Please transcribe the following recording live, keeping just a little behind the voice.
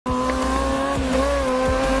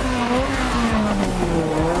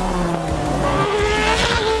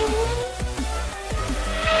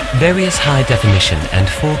Various high-definition and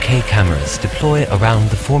 4K cameras deploy around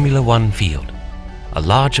the Formula One field. A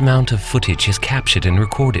large amount of footage is captured and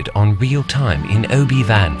recorded on real time in OB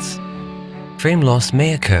vans. Frame loss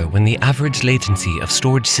may occur when the average latency of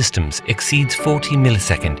storage systems exceeds 40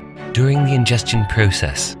 milliseconds during the ingestion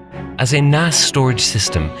process. As a NAS storage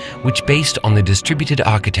system, which based on the distributed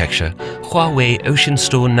architecture, Huawei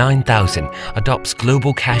OceanStor 9000 adopts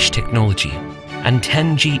global cache technology and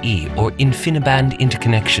 10GE or InfiniBand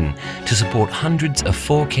interconnection to support hundreds of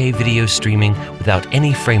 4K video streaming without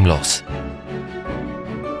any frame loss.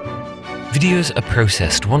 Videos are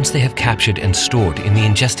processed once they have captured and stored in the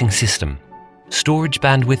ingesting system. Storage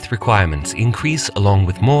bandwidth requirements increase along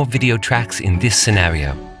with more video tracks in this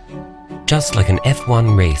scenario. Just like an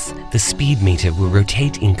F1 race, the speed meter will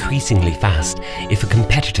rotate increasingly fast if a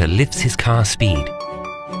competitor lifts his car speed.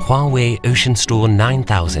 Huawei OceanStor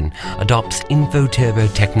 9000 adopts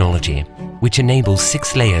InfoTurbo technology, which enables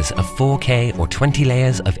 6 layers of 4K or 20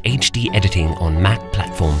 layers of HD editing on Mac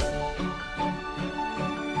platform.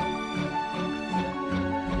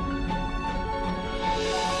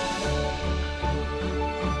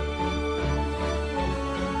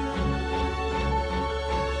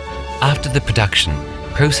 After the production,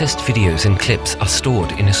 processed videos and clips are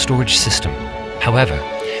stored in a storage system. However,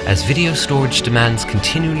 as video storage demands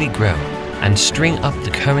continually grow and string up the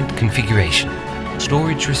current configuration,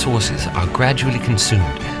 storage resources are gradually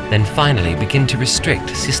consumed, then finally begin to restrict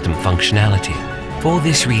system functionality. For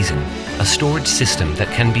this reason, a storage system that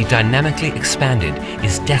can be dynamically expanded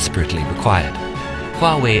is desperately required.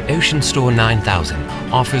 Huawei OceanStor 9000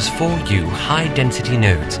 offers 4U high-density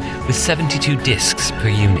nodes with 72 disks per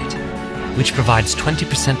unit, which provides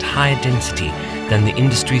 20% higher density than the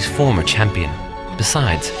industry's former champion.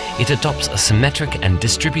 Besides, it adopts a symmetric and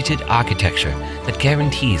distributed architecture that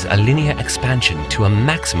guarantees a linear expansion to a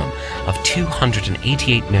maximum of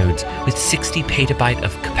 288 nodes with 60 petabyte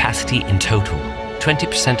of capacity in total,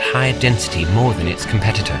 20% higher density more than its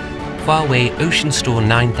competitor. Huawei OceanStor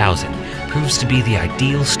 9000 proves to be the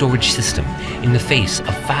ideal storage system in the face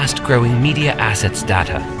of fast-growing media assets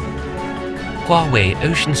data. Huawei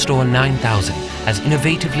OceanStor 9000 as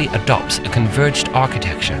innovatively adopts a converged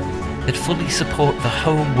architecture that fully support the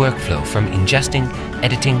whole workflow from ingesting,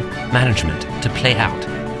 editing, management to play out.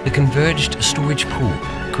 The converged storage pool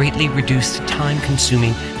greatly reduced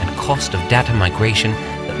time-consuming and cost of data migration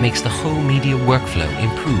that makes the whole media workflow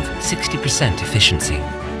improve 60% efficiency.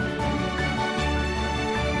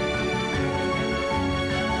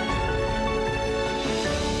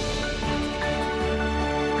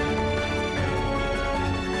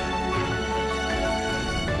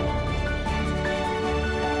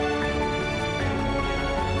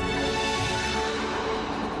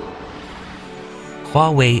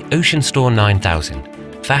 Huawei OceanStor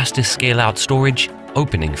 9000, fastest scale-out storage,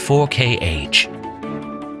 opening 4K age.